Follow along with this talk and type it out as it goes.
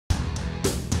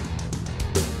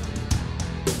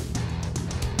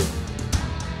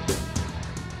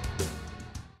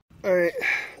Alright,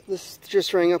 this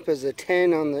just rang up as a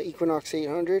 10 on the Equinox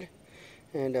 800,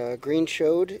 and green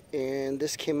showed, and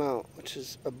this came out, which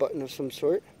is a button of some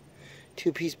sort.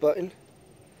 Two-piece button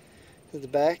at the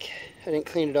back. I didn't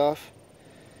clean it off.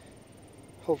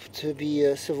 Hope to be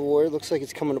a Civil War. It looks like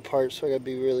it's coming apart, so I gotta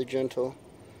be really gentle.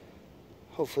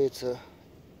 Hopefully it's a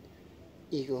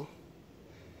eagle.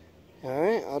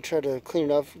 Alright, I'll try to clean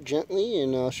it off gently,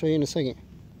 and I'll show you in a second.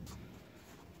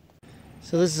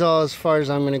 So this is all as far as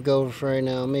I'm going to go for right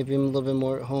now. Maybe a little bit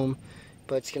more at home,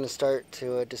 but it's going to start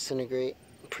to disintegrate.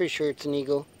 I'm pretty sure it's an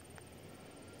eagle.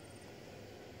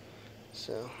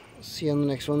 So, we'll see you on the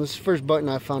next one. This is the first button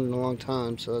I've found in a long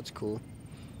time, so that's cool.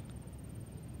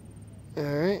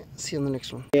 Alright, see you on the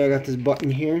next one. Yeah, I got this button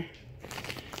here.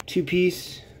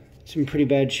 Two-piece. It's in pretty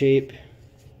bad shape.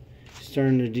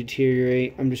 Starting to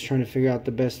deteriorate. I'm just trying to figure out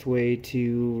the best way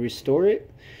to restore it.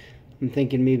 I'm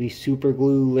thinking maybe super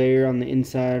glue layer on the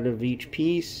inside of each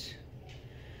piece.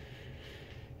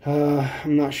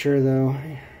 I'm not sure though.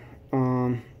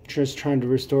 Just trying to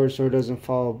restore it so it doesn't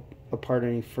fall apart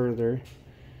any further.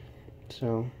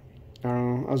 So, I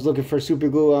don't know. I was looking for super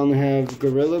glue. I only have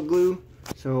Gorilla Glue.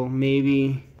 So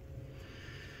maybe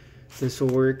this will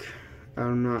work.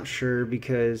 I'm not sure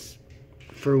because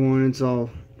for one it's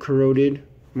all corroded.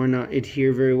 Might not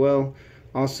adhere very well.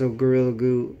 Also Gorilla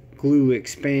Glue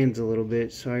expands a little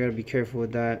bit, so I gotta be careful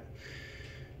with that.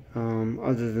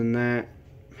 Other than that,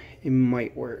 it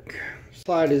might work.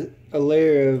 Slide a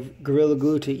layer of Gorilla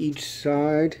Glue to each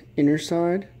side, inner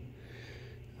side.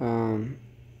 As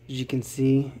you can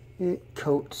see, it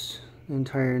coats the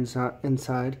entire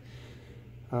inside.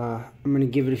 I'm gonna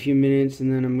give it a few minutes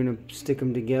and then I'm gonna stick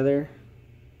them together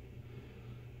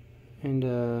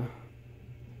and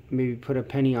maybe put a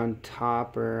penny on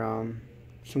top or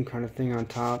some kind of thing on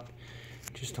top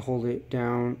just to hold it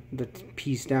down, the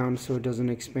piece down, so it doesn't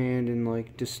expand and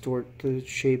like distort the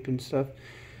shape and stuff.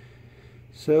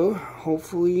 So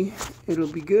hopefully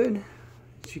it'll be good.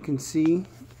 As you can see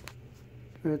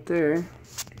right there,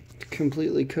 it's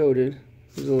completely coated.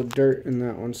 There's a little dirt in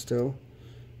that one still.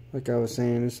 Like I was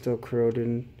saying, it's still corroded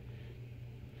and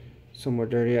somewhat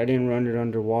dirty. I didn't run it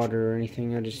under water or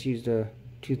anything. I just used a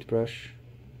toothbrush.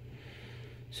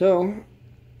 So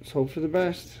let's hope for the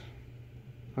best.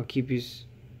 I'll keep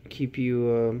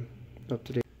you up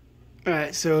to date.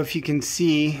 Alright, so if you can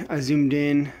see, I zoomed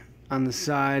in on the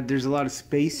side. There's a lot of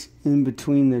space in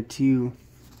between the two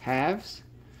halves.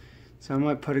 So I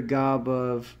might put a gob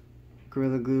of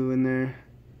Gorilla Glue in there.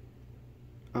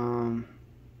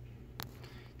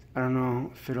 I don't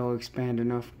know if it'll expand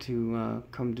enough to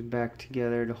come back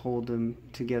together to hold them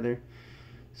together.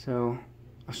 So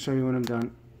I'll show you when I'm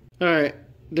done. Alright,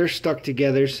 they're stuck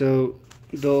together, so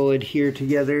they'll adhere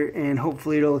together and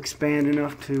hopefully it'll expand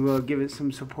enough to give it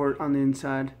some support on the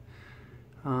inside.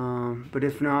 But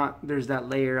if not, there's that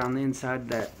layer on the inside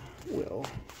that will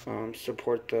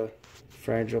support the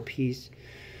fragile piece.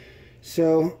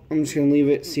 So I'm just going to leave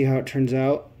it, see how it turns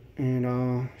out, and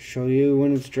I'll show you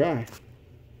when it's dry.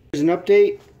 Here's an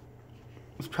update.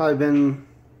 It's probably been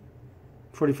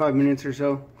 45 minutes or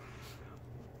so.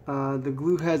 The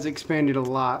glue has expanded a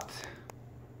lot.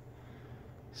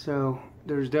 So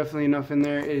there's definitely enough in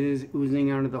there. It is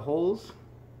oozing out of the holes.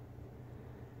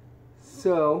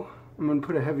 So I'm going to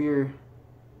put a heavier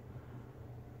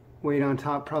weight on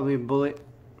top, probably a bullet.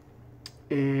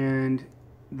 And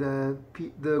the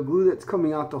glue that's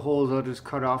coming out the holes I'll just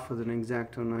cut off with an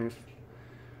X-Acto knife.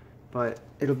 But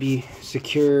it'll be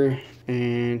secure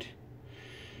and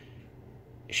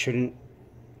it shouldn't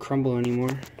crumble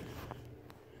anymore.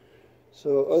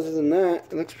 So other than that,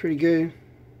 it looks pretty good.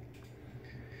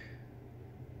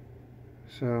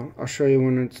 So I'll show you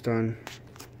when it's done.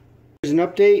 Here's an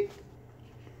update.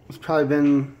 It's probably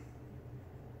been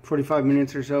 45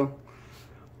 minutes or so.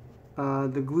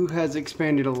 The glue has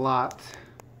expanded a lot.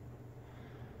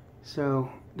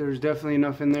 So there's definitely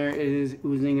enough in there. It is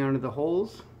oozing out of the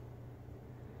holes.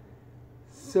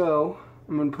 So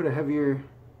I'm going to put a heavier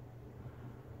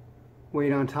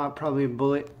weight on top, probably a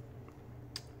bullet.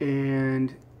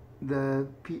 And the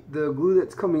glue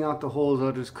that's coming out the holes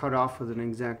I'll just cut off with an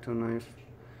X-Acto knife.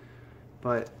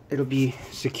 But it'll be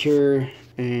secure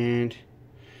and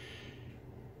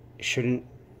it shouldn't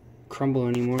crumble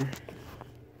anymore.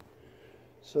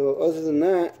 So other than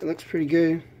that, it looks pretty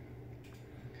good.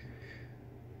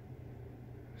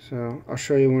 So I'll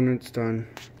show you when it's done.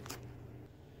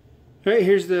 Alright,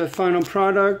 here's the final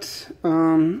product.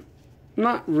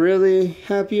 Not really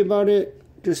happy about it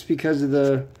just because of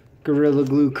the Gorilla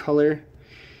Glue color.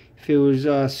 If it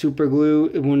was super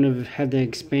glue, it wouldn't have had the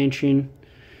expansion.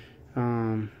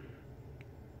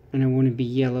 and it wouldn't be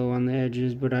yellow on the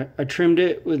edges, but I trimmed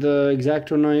it with a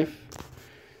X-Acto knife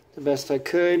the best I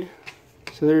could.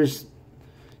 So there's,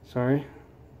 sorry,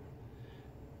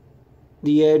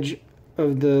 the edge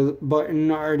of the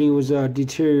button already was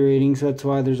deteriorating, so that's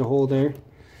why there's a hole there.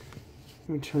 Let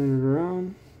me turn it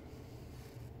around.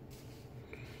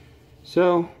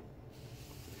 So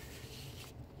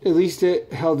at least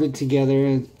it held it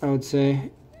together, I would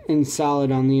say, and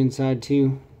solid on the inside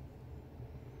too.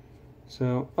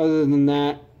 So other than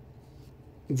that,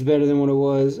 it's better than what it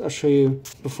was. I'll show you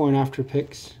before and after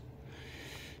pics.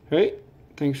 Alright,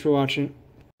 thanks for watching.